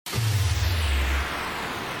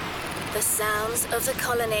The sounds of the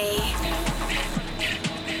colony.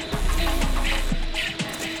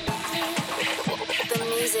 The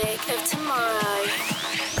music of tomorrow.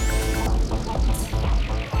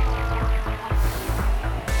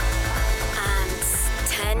 ANTS,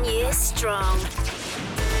 10 years strong.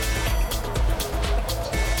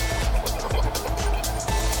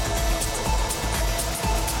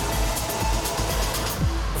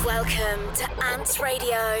 Welcome to ANTS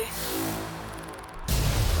Radio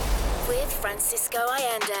with Francisco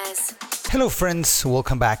Allendes. Hello friends,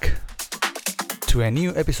 welcome back to a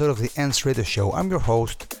new episode of the ANTS Radio Show. I'm your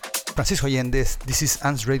host, Francisco Allendes. This is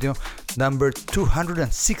ANTS Radio number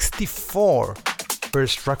 264.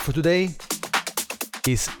 First track for today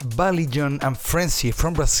is Baligion Freenzy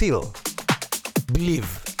from Brazil.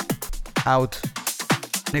 Believe, out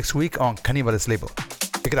next week on Cannibal's label.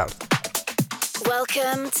 Check it out.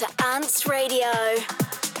 Welcome to ANTS Radio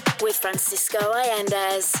with Francisco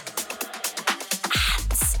Allendes.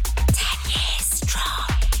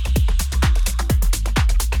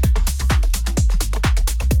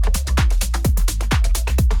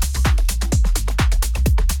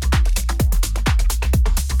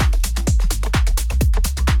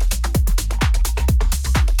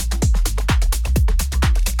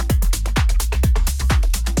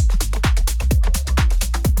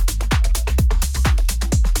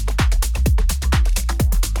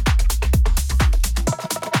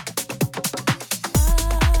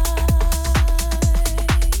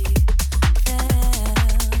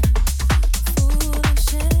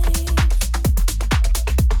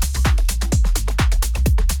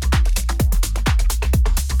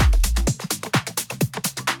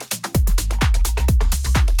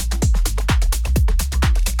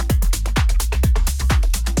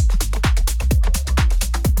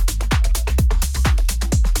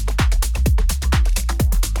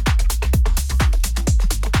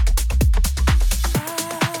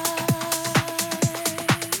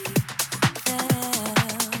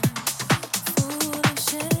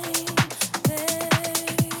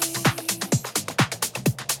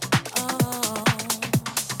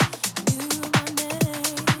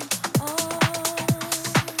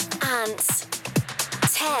 ANTS,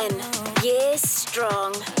 10 years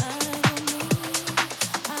strong.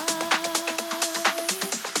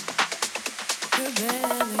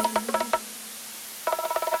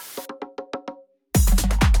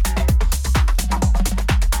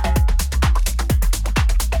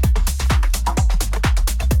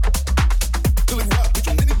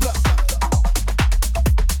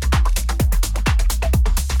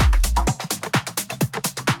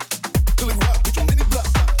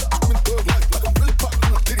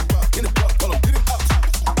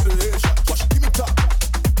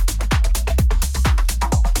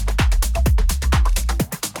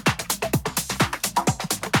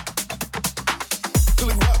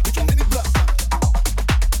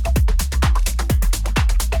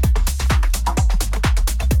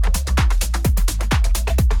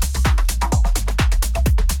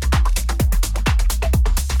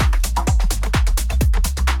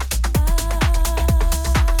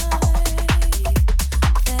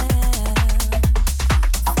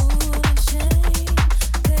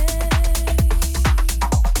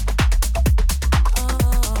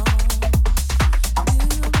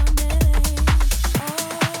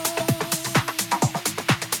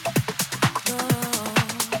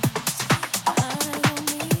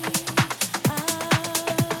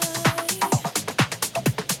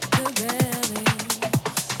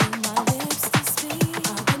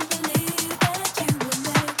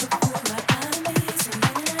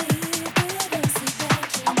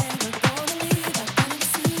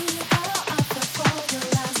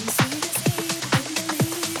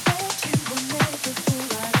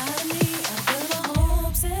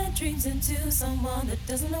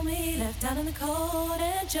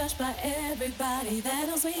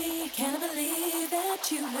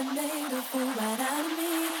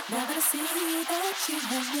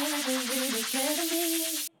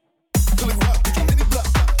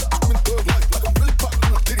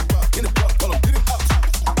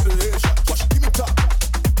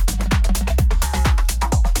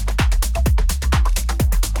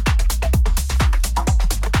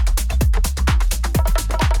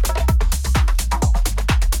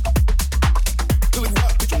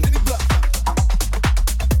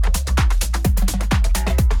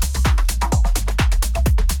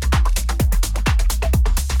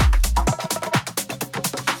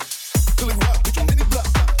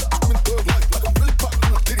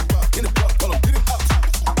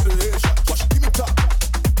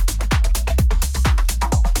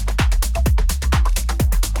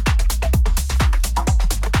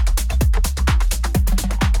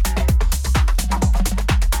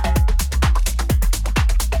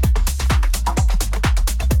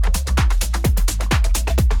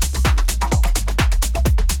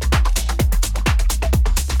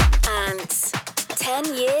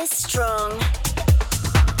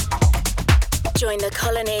 Join the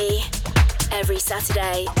colony every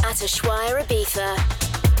Saturday at Ushuaia, Ibiza.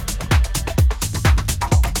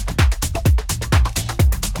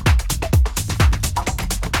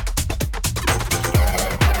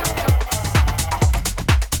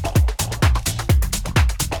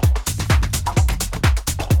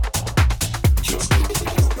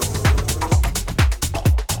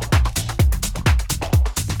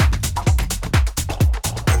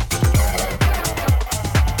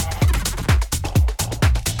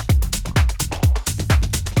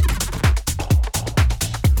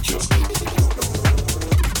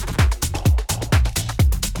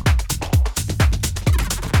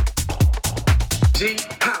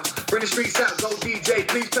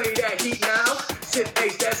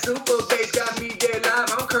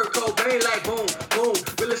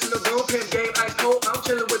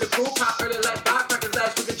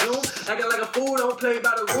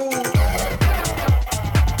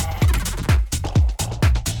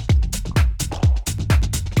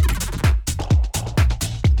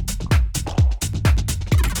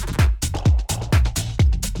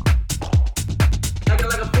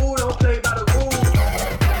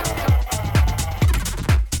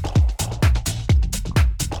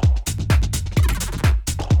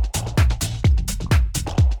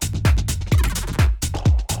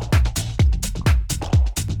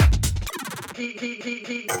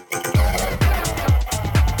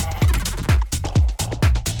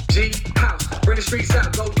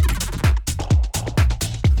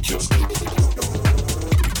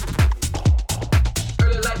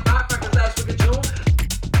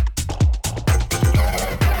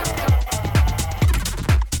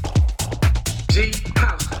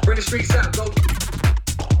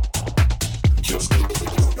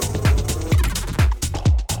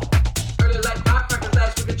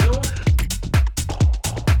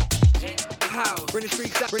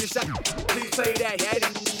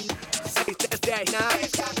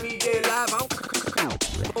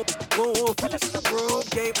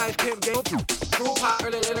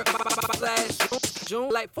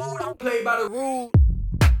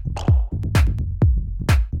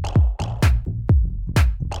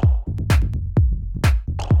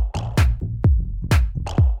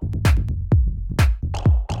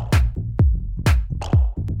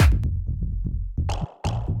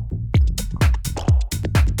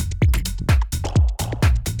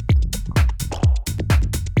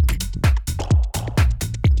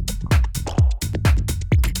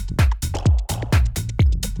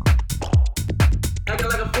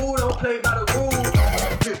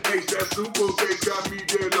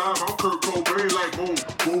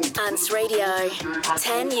 ANTS Radio,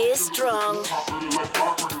 10 years strong,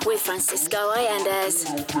 with Francisco Allendes.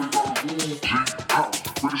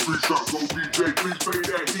 When the streets up, go DJ, please play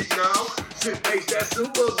that heat now. Sit bass, that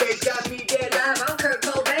super bass got me dead live. I'm Kurt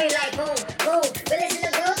Cobain, like boom, boom. We listen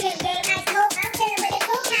to broken game, ice cold. I'm chilling with the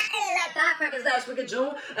cool cat, like firecrackers last week of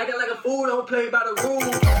June. Acting like a fool, don't play by the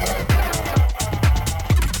rules.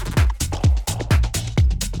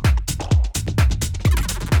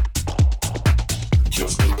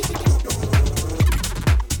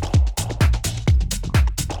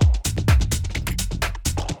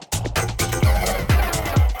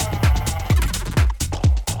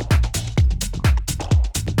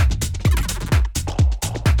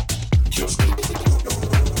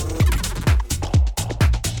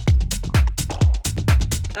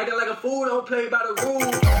 Play by the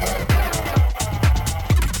rules.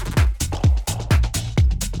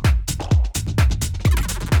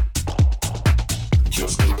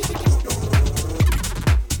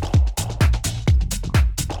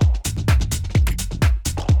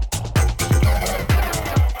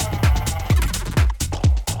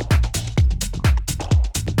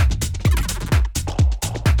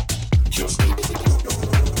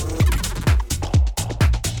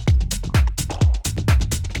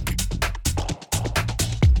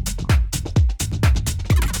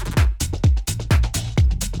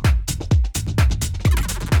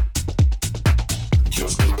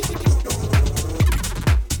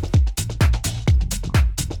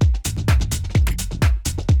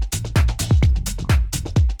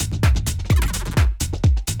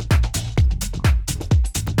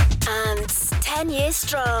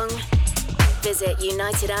 Strong. Visit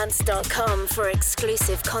unitedants.com for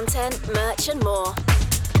exclusive content, merch and more.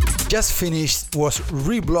 Just finished was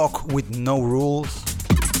Reblok with No Rules.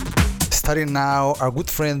 Starting now, our good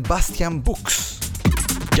friend Bastian Bux,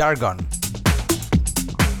 Jargon.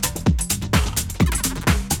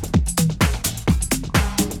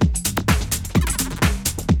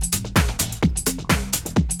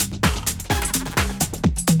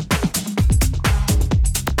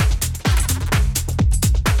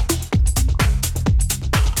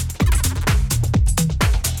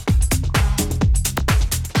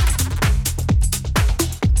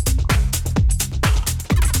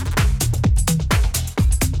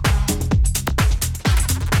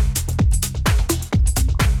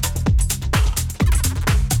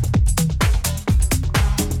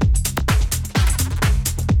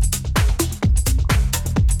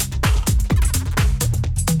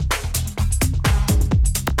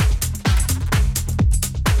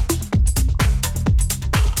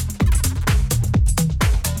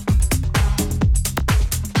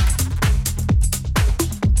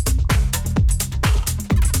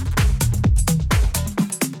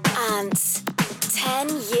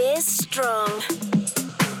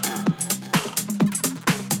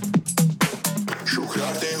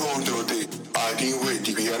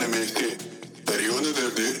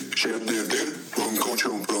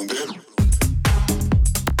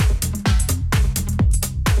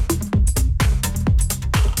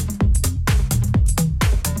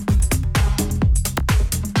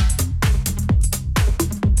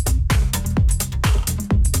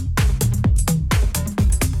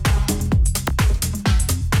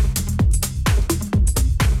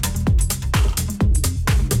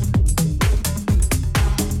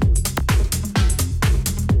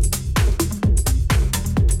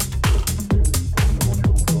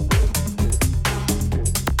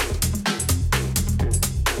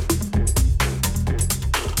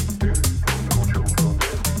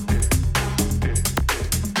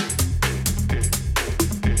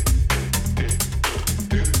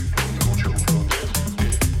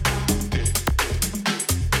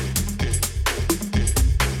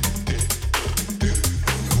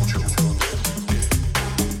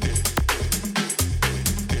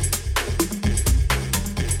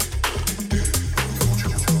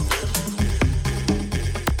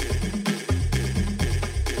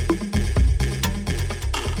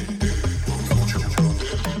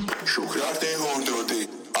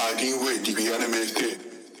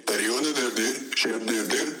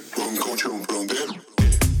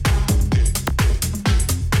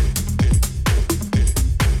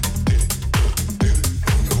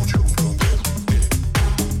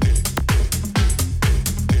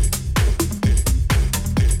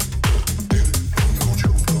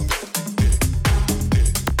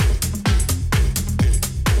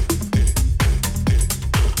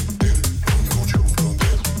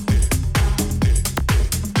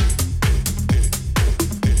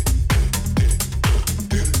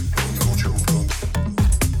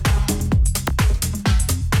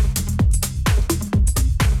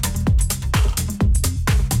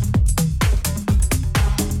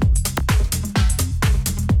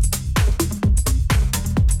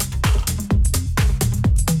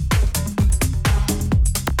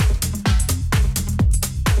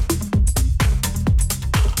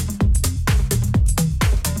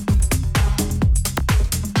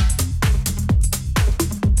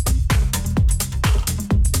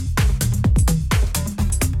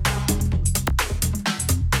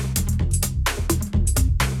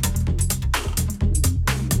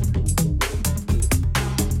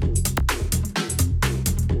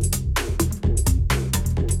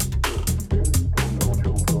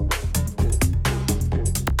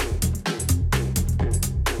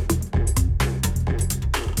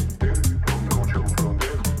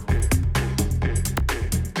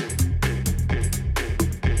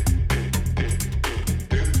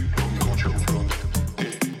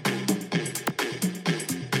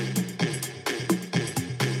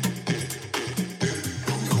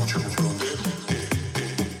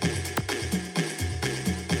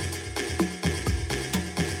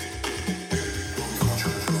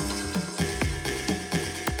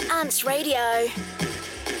 ANTS Radio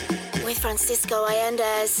with Francisco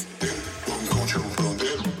Allendes.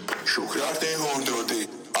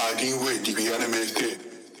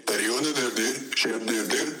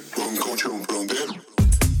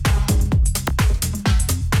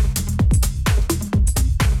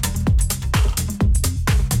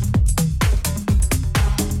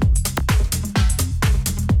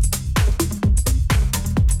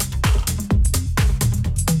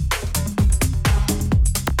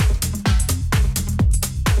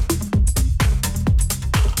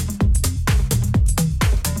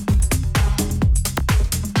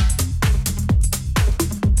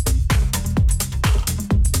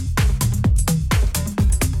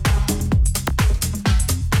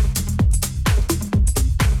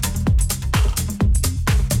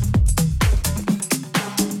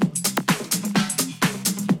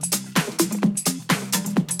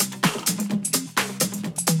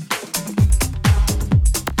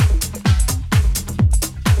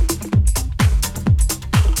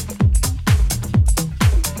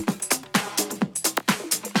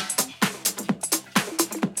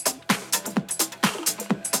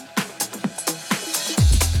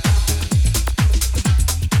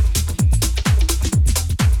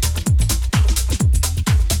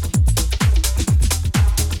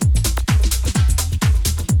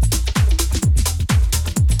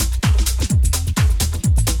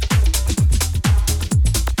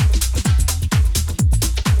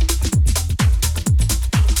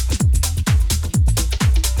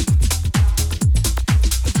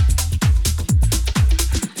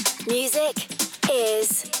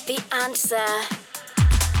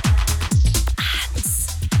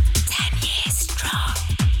 ANTS, 10 years strong.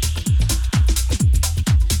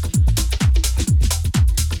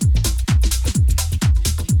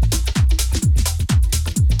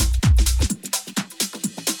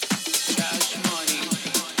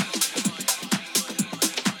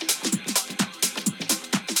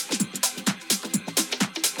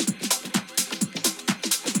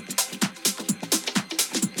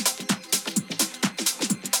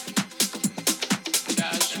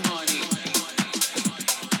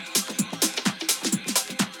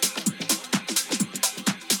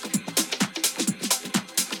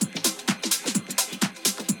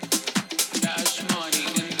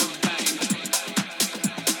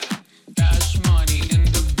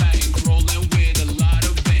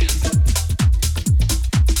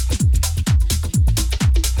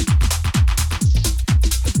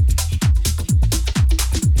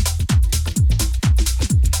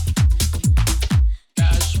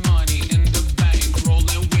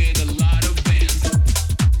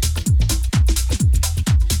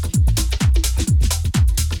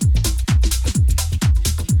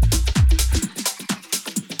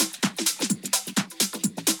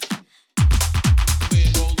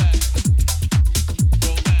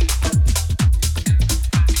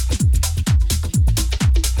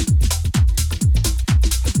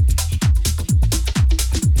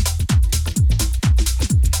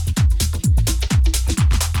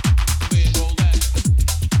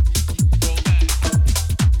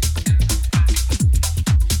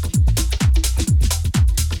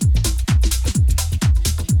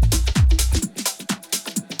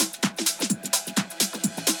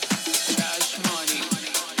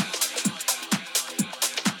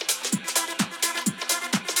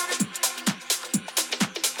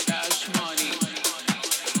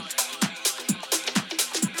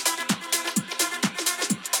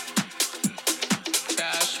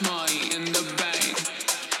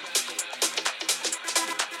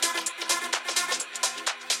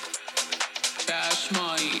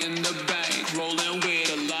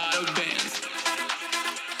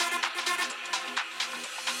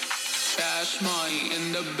 money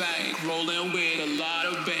in the bank, rolling with a lot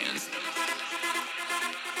of bands.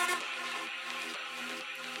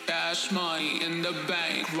 Cash money in the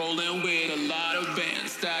bank, rolling with a lot of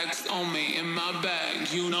bands. Stacks on me in my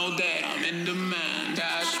bag, you know that I'm in demand.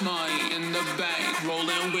 Cash money in the bank,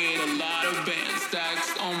 rolling with a lot of bands.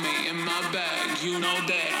 Stacks on me in my bag, you know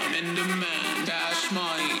that I'm in demand. Cash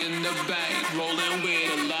money in the bank, rolling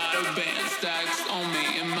with a lot of bands. Stacks on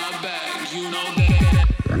me in my bag, you know that.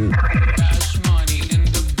 Cash money in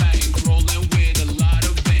the bank, rolling with a lot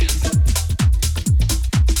of bands.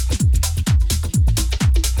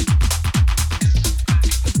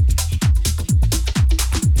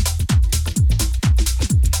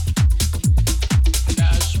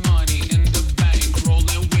 Cash money in the bank,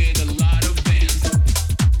 rolling with a lot of bands. Cash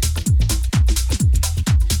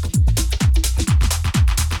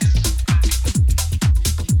money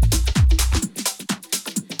in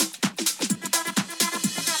the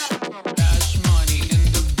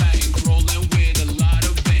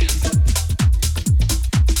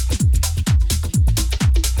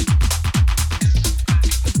bank, rolling with a lot of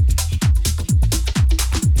bands.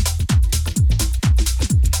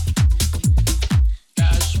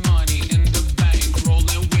 Cash money in the bank,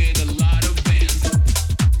 rolling with a lot of bands.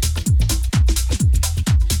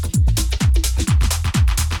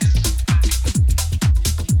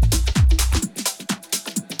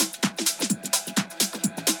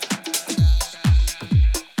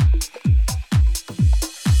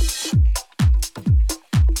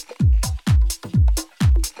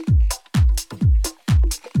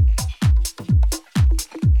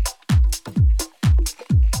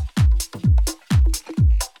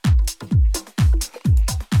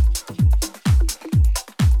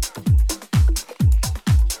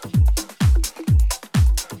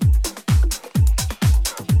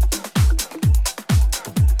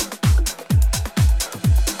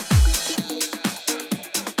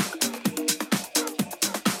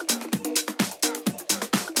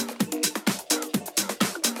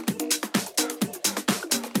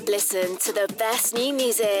 Listen to the best new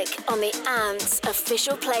music on the ANTS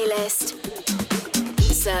official playlist.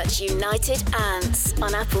 Search United ANTS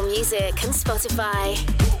on Apple Music and Spotify.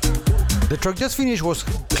 The track just finished was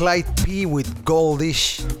Clyde P with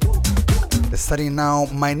Goldish. Starting now,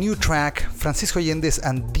 my new track, Francisco Allendes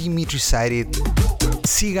and Dmitri Saidi,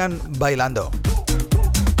 Sigan Bailando.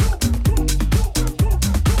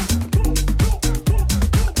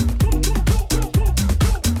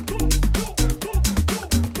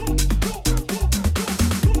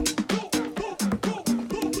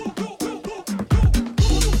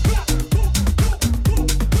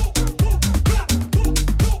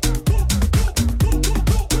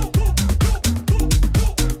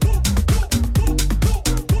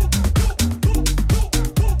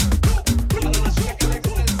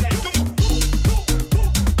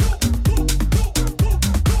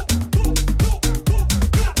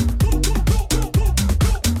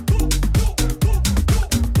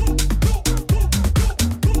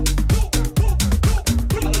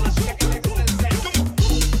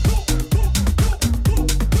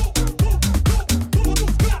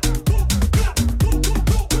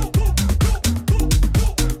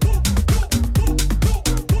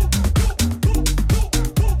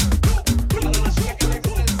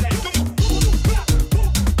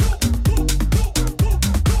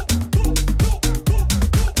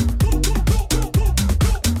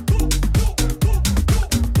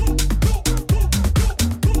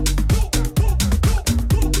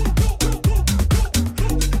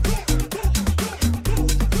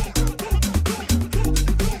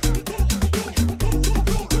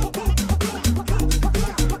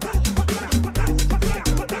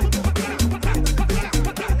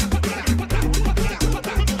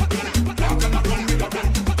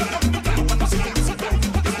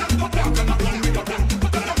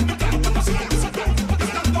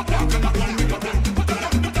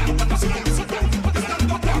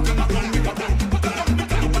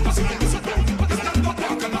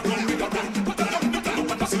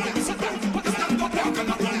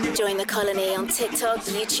 Join the colony on TikTok,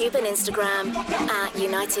 YouTube and Instagram at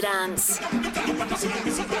United ANTS.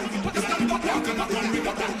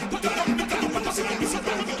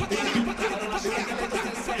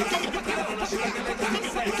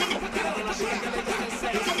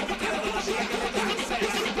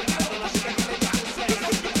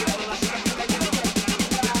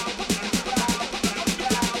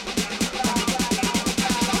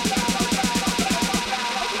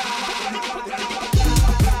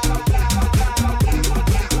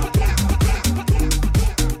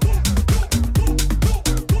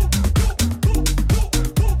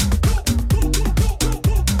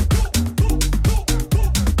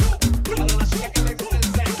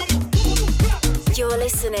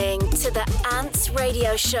 to the ANTS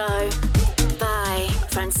radio show by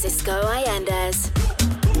Francisco Allendes.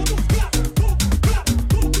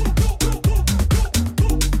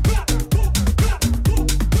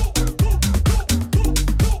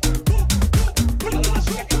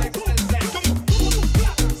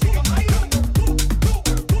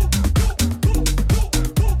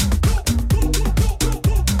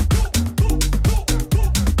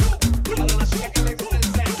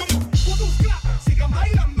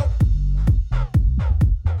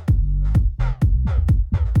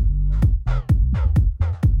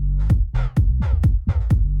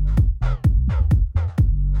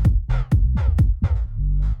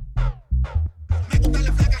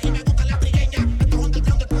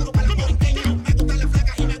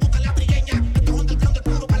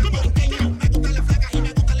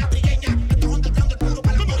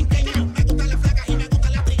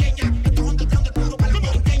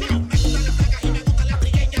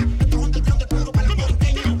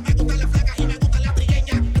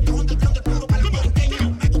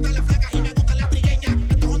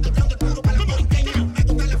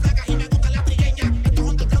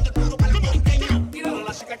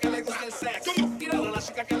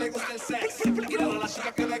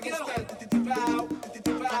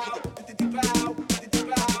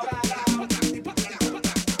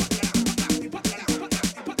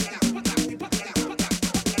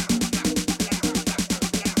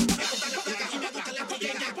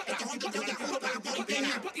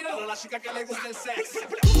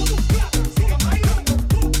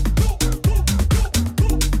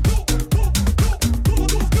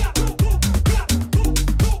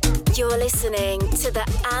 You're listening to the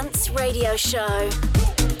ANTS radio show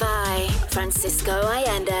by Francisco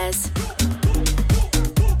Allendes.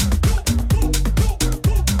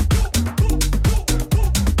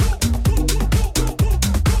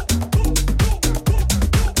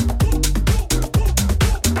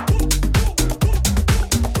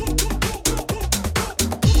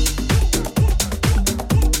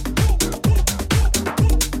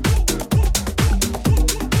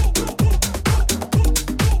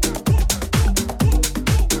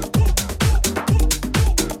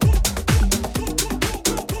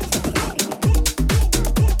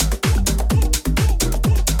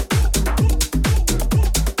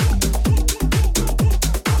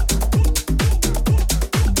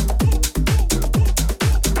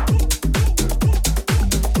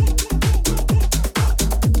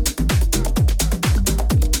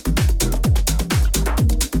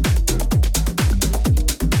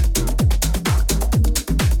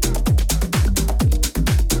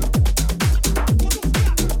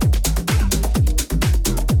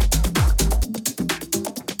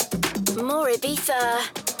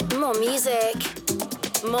 More music,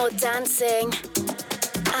 more dancing.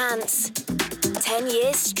 ANTS, 10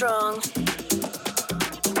 years strong.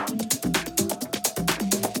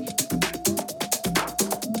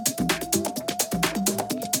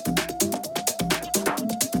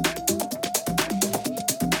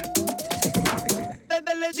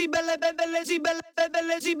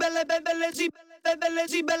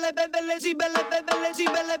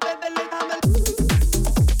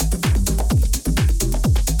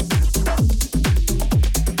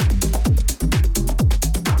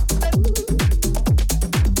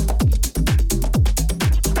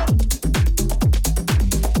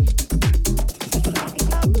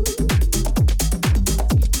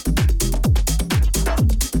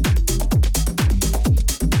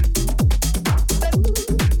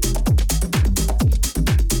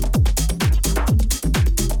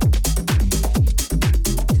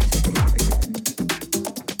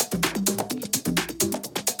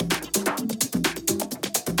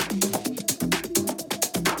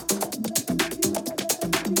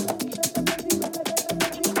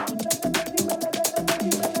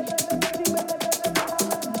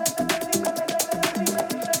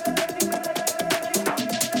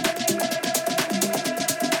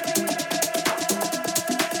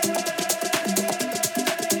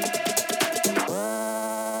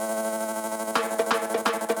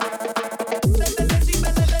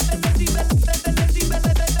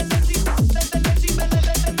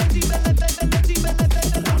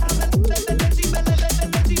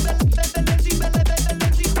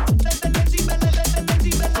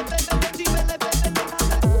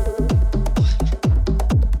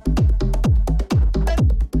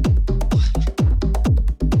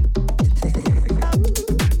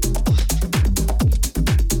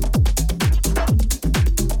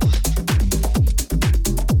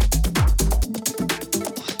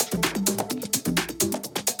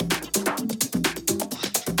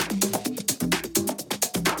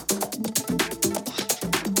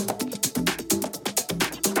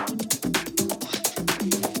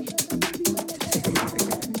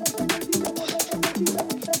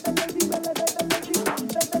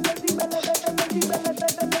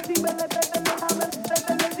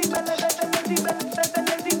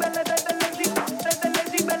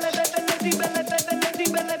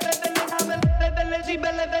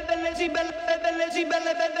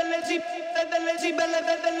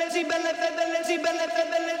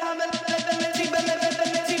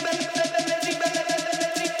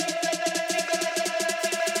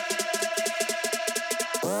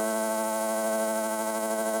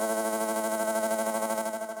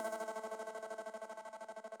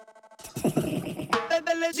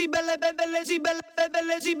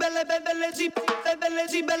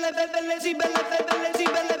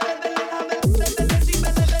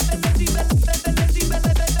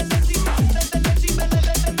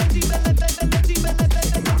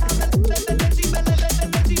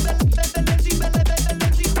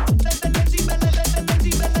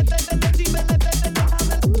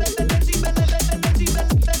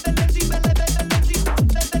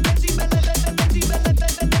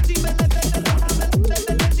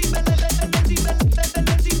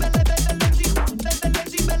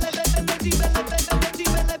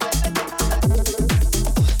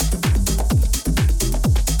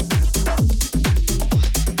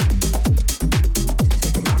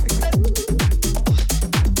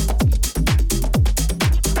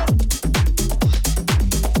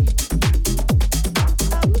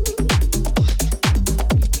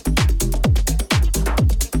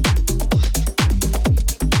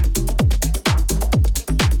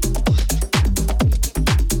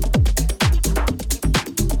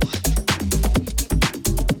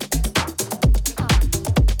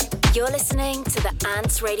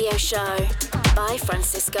 ANTS Radio Show by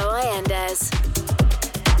Francisco Allendes.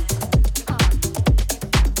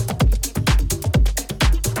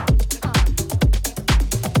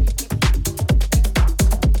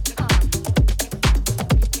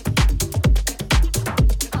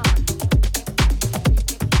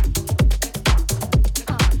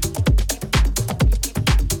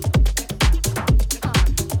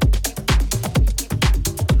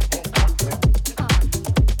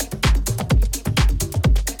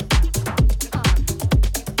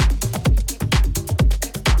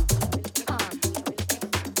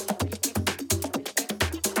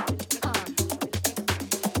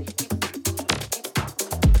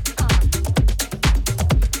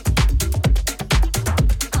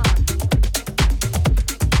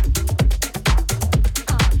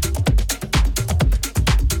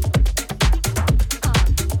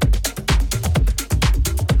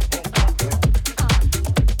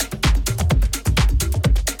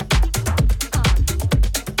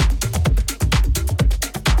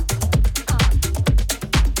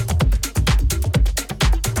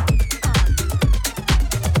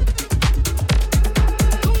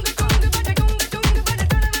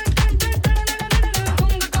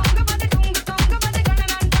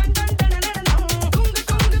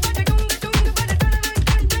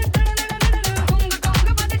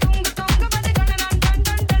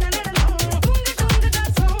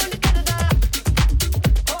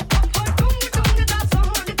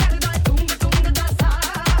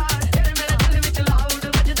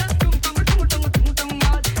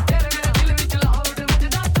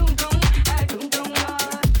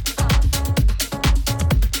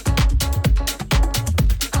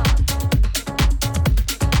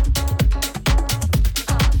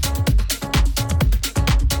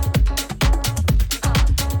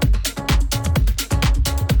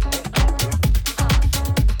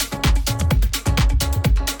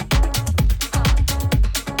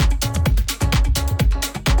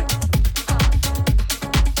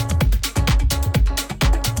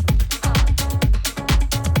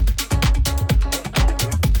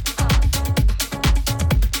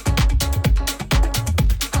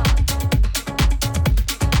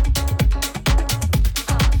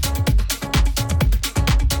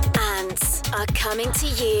 Coming to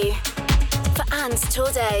you. For ANTS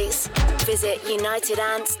tour dates, visit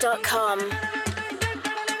unitedants.com.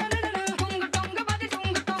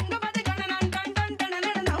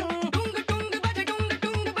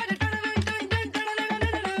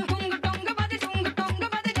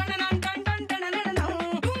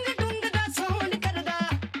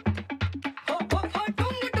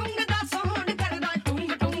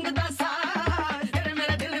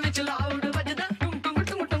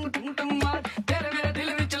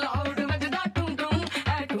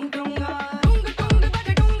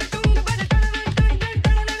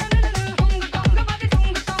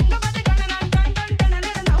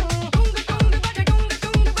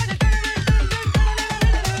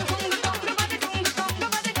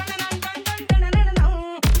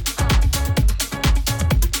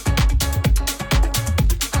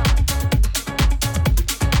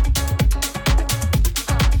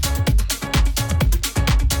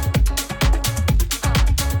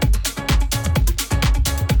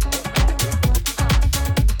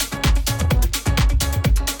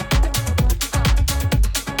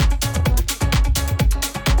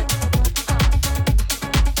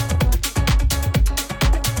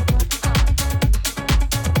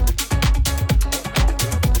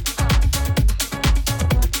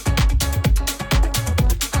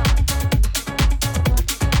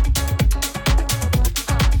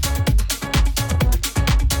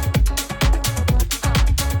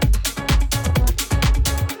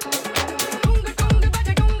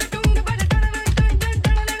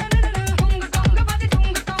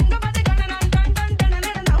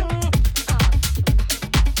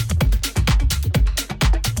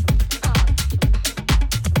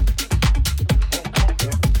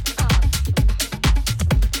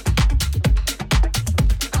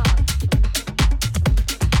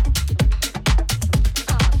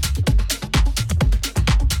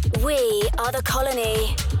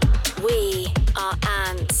 colony. We are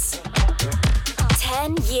ANTS.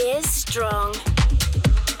 10 years strong.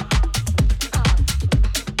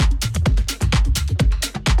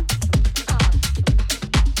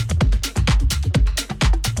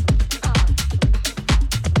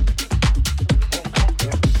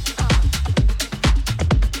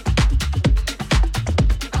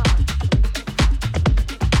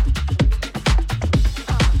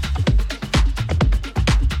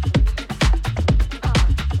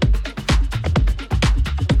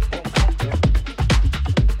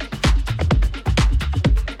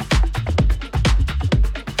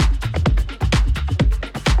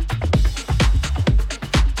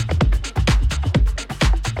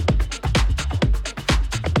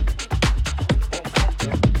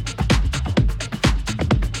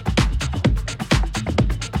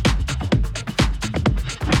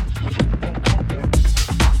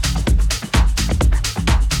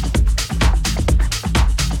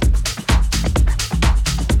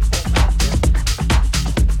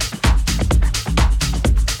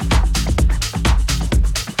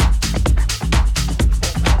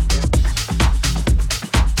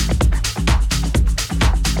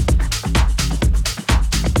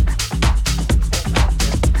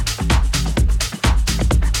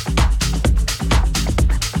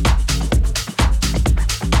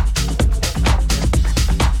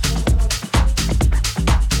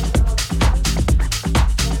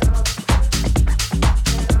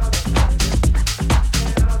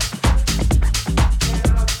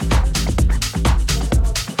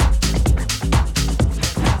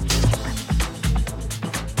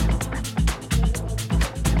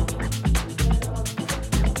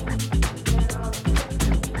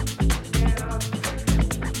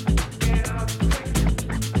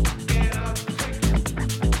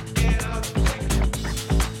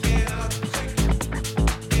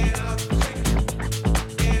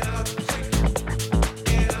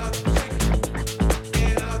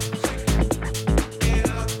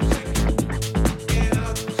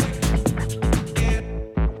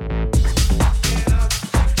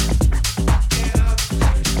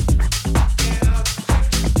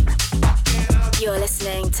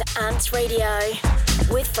 ANTS Radio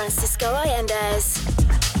with Francisco Allendes.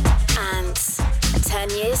 ANTS, 10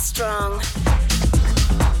 years strong.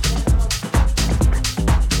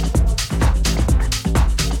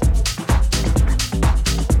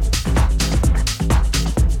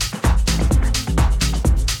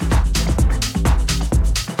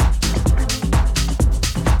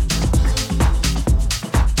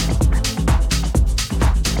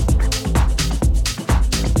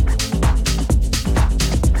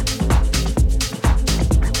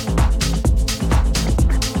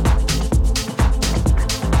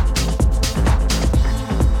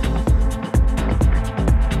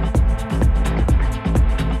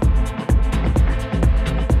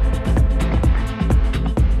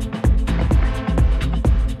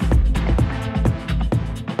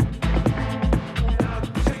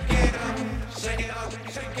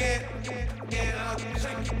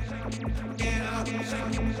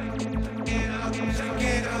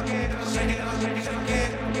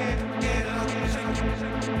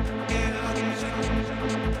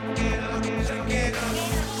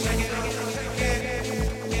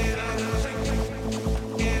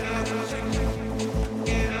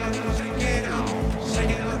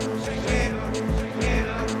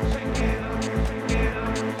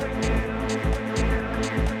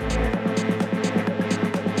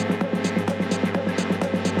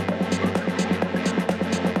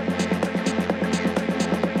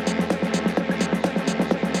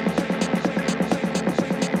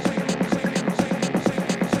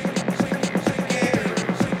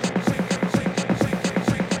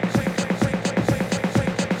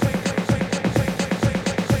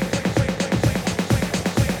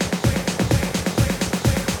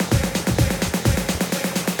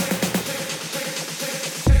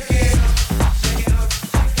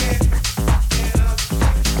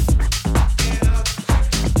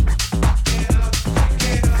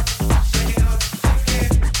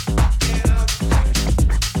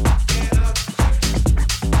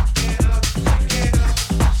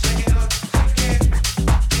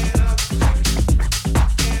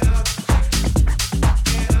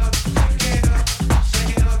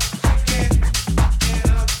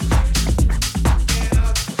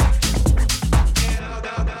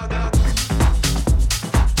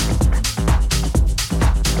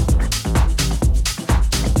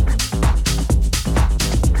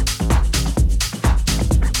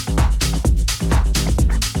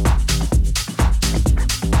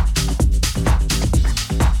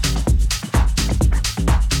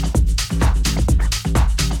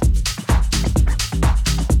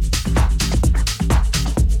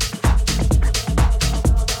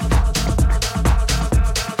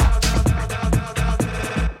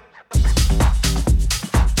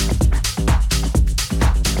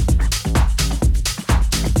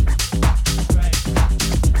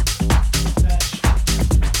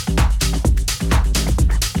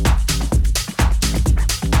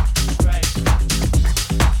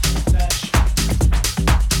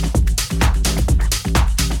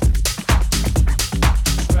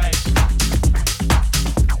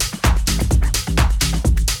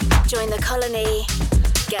 colony.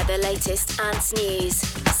 Get the latest ANTS news.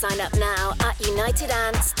 Sign up now at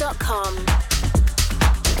unitedants.com.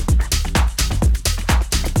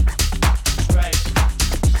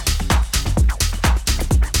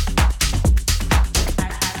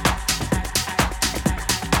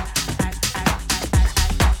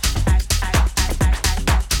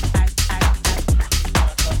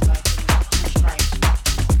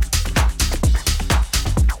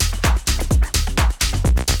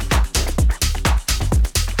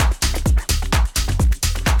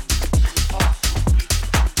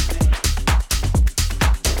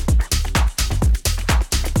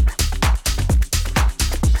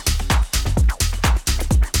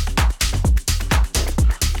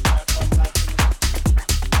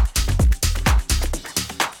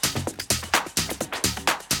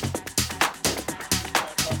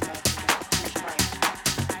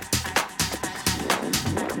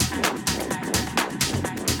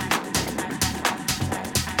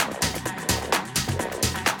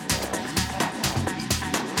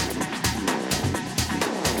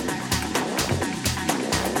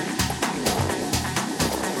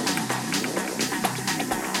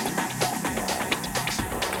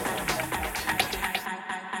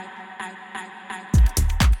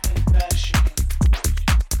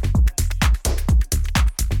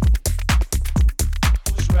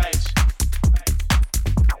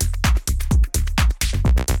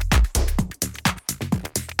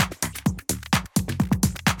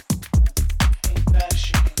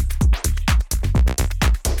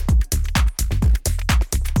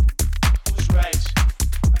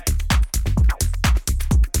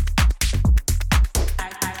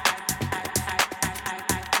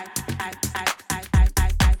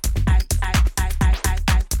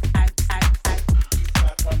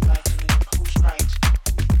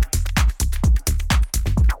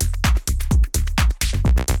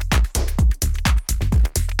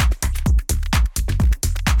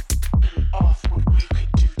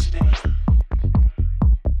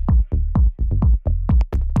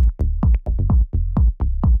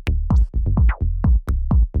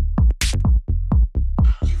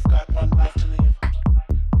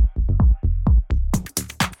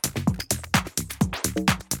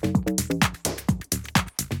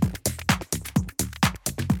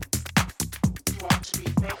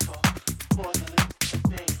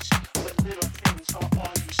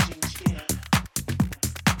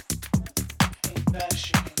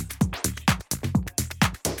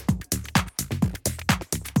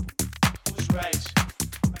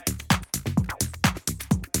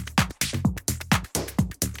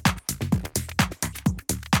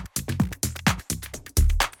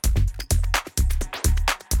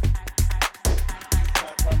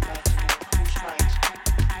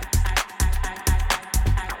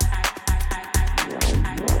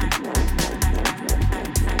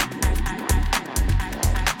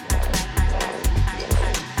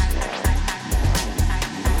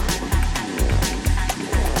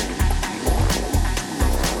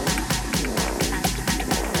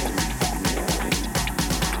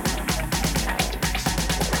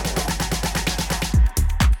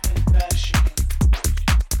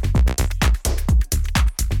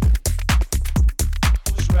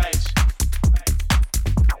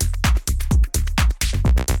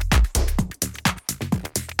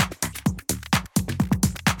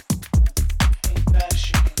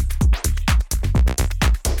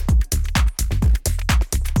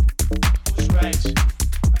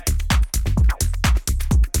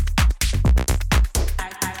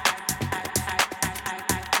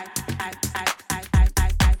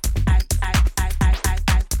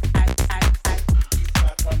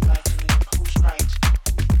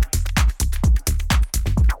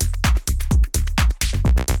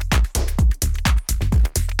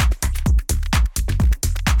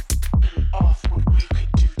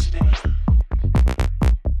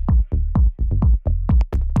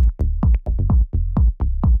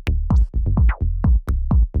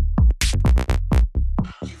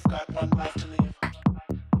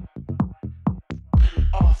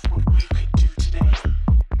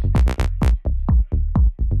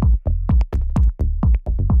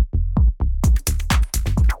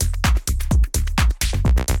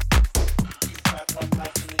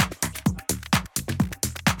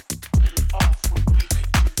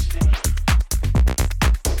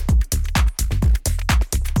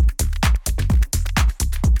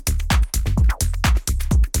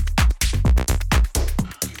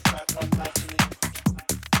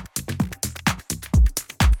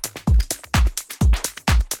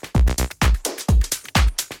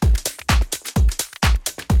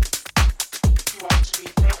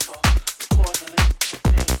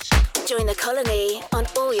 Join the colony on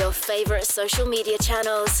all your favorite social media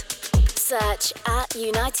channels. Search at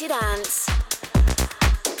United Ants.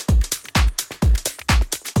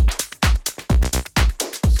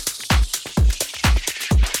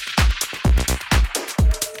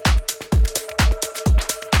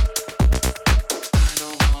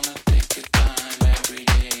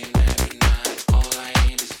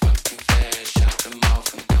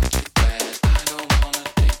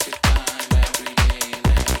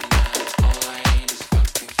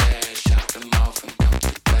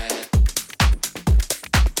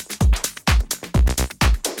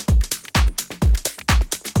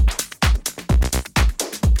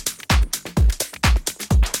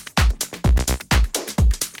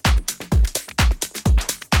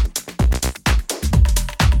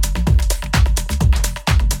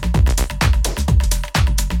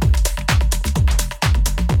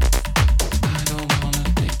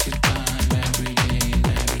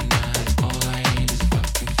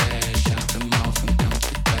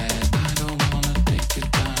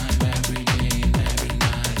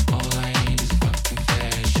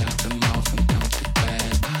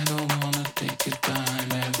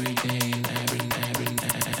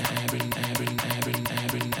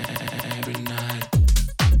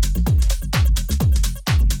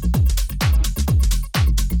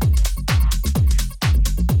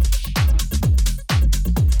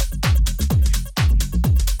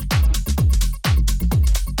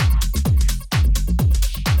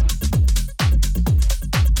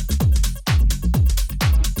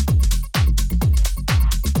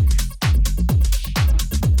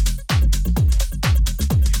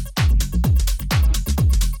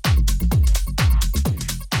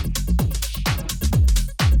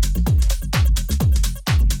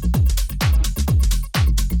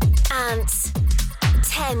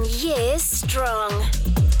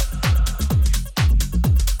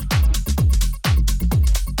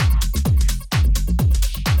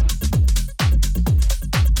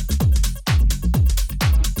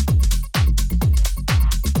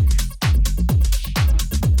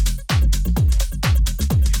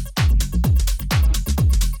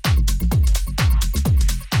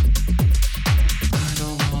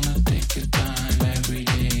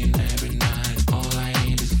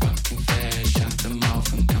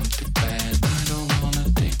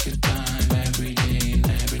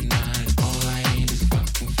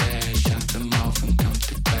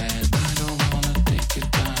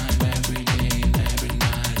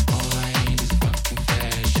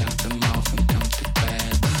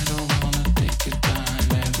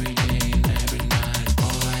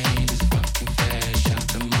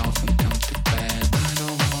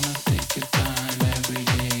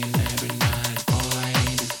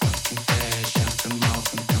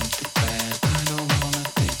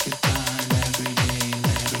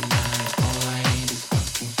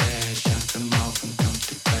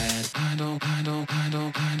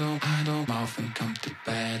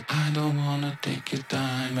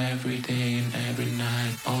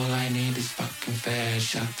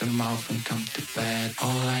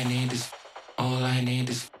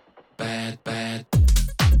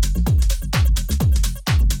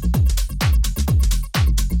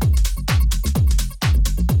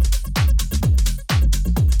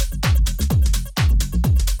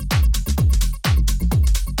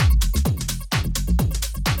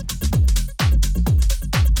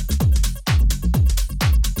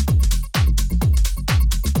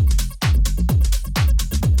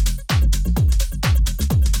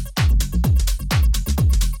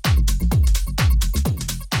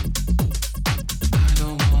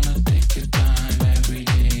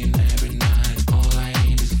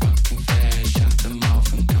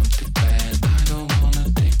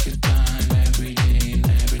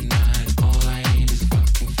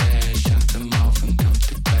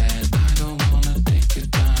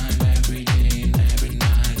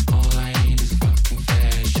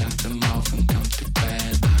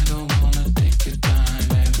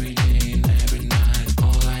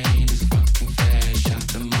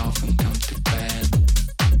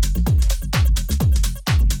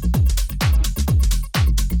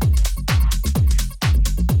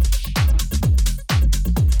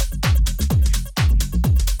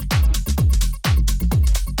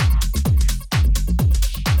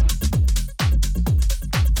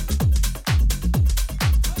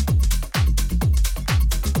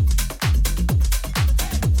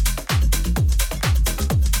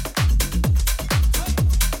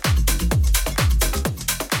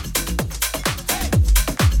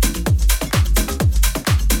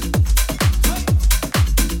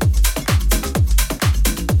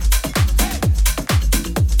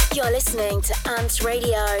 You're listening to ANTS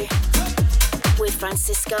Radio. with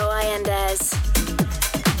Francisco Allendes.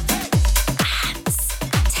 ANTS,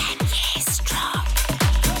 10 years strong.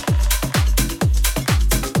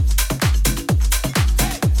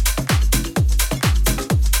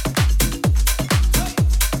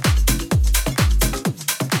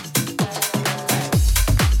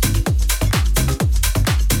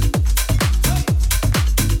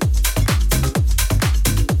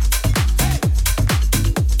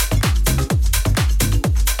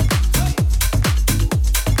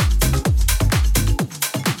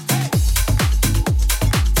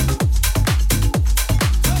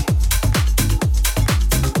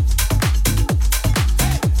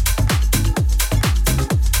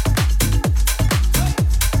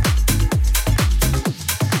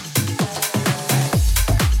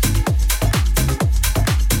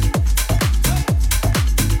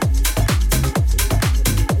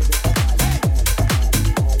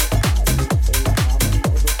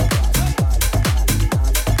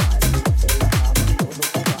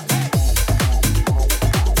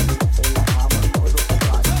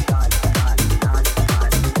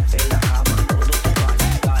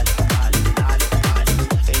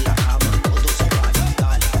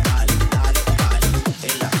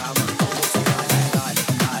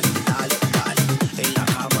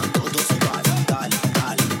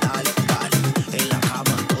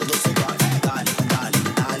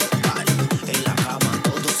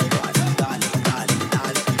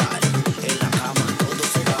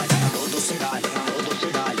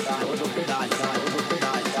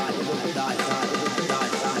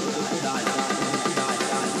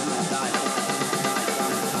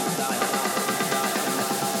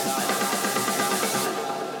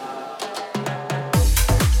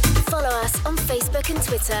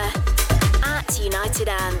 Twitter at United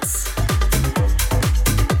Ants.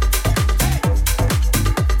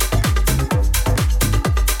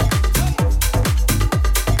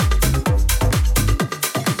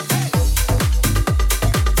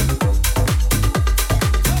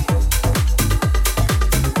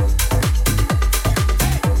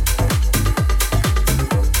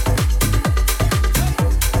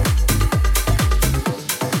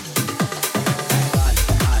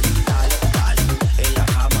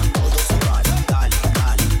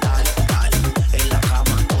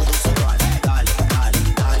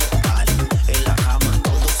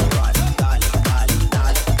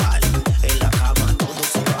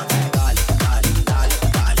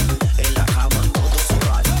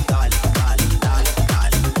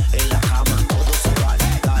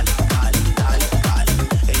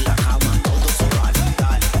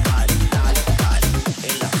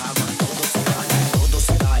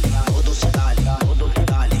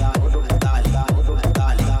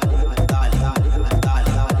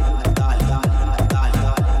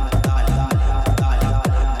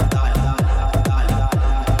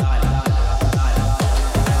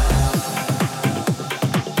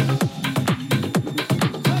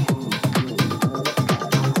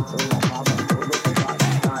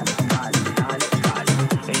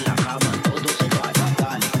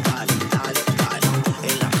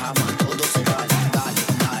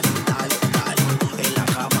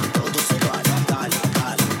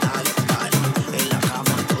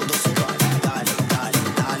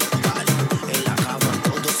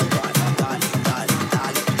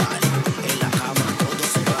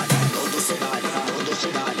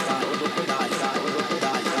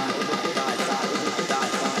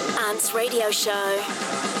 Radio show,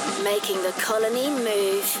 making the colony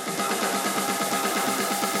move.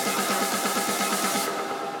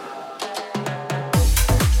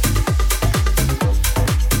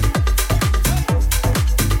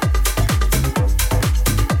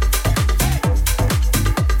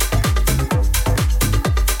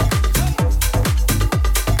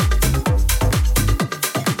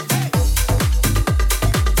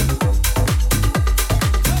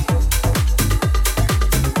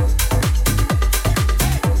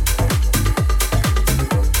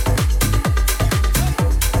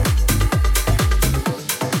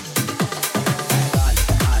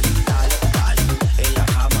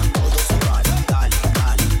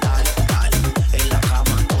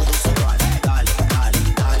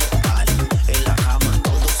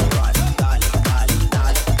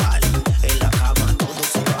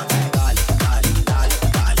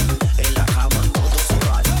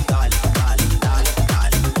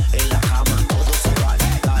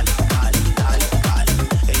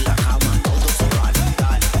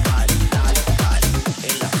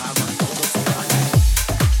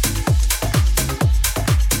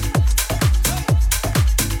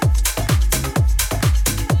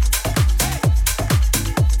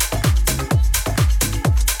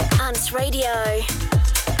 Radio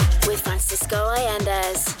with Francisco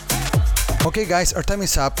Allendes. Okay guys, our time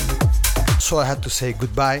is up, so I had to say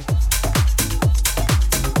goodbye.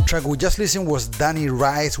 Track we just listened was Danny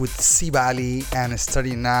Rhys with Sibali, and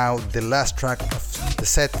starting now the last track of the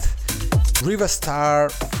set, Riva Starr,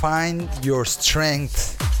 Find Your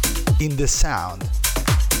Strength in the Sound.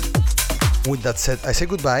 With that said, I say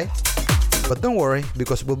goodbye, but don't worry,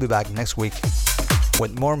 because we'll be back next week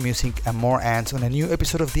with more music and more ANTS on a new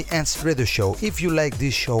episode of the ANTS Radio Show. If you like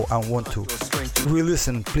this show and want to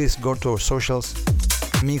re-listen, please go to our socials,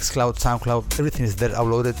 Mixcloud, Soundcloud, everything is there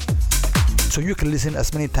uploaded, so you can listen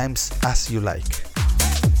as many times as you like.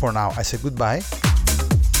 For now, I say goodbye,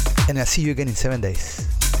 and I'll see you again in 7 days.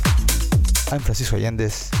 I'm Francisco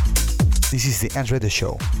Allendes. This is the ANTS Radio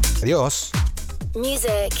Show. Adios.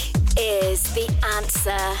 Music is the answer.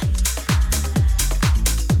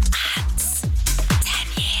 ANTS,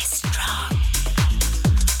 10 years strong.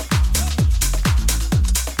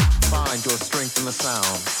 Find your strength in the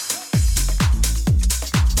sound.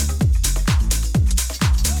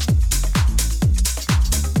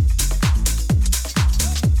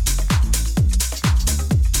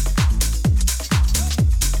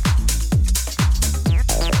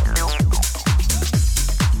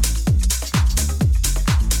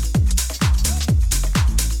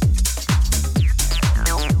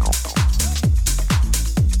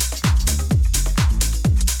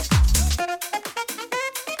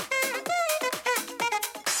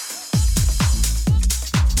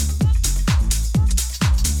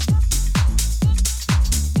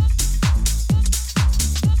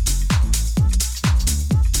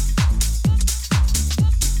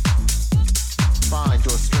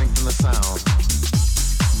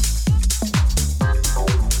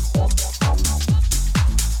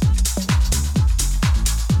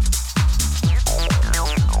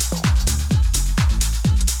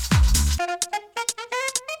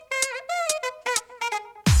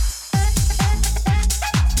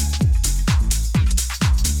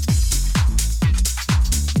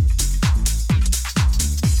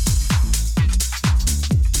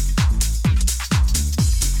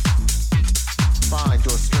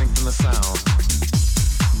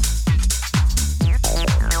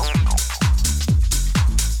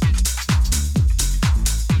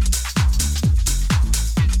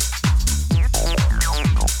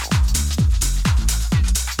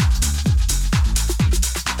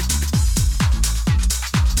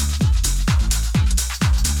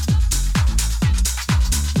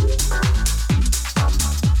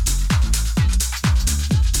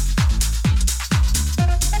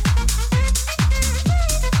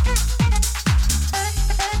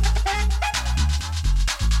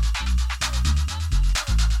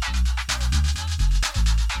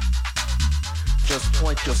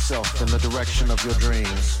 In the direction of your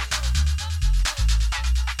dreams.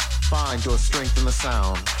 Find your strength in the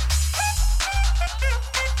sound.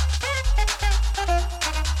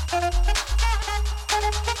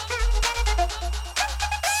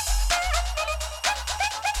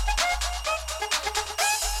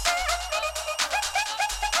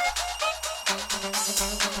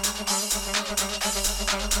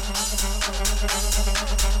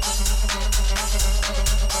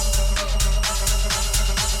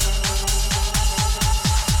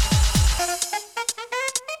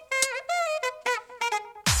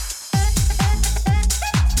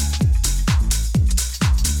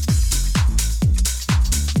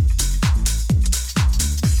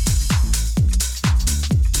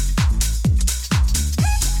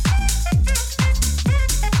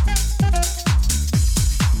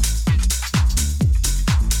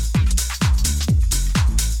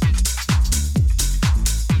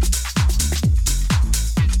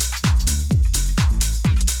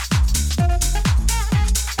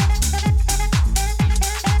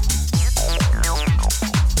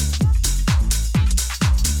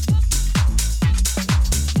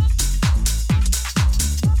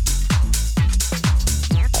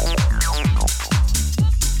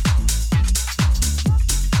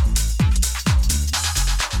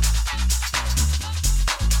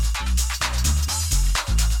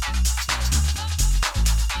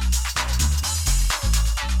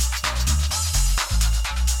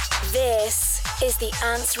 This is the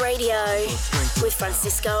ANTS Radio with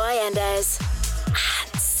Francisco Allendes.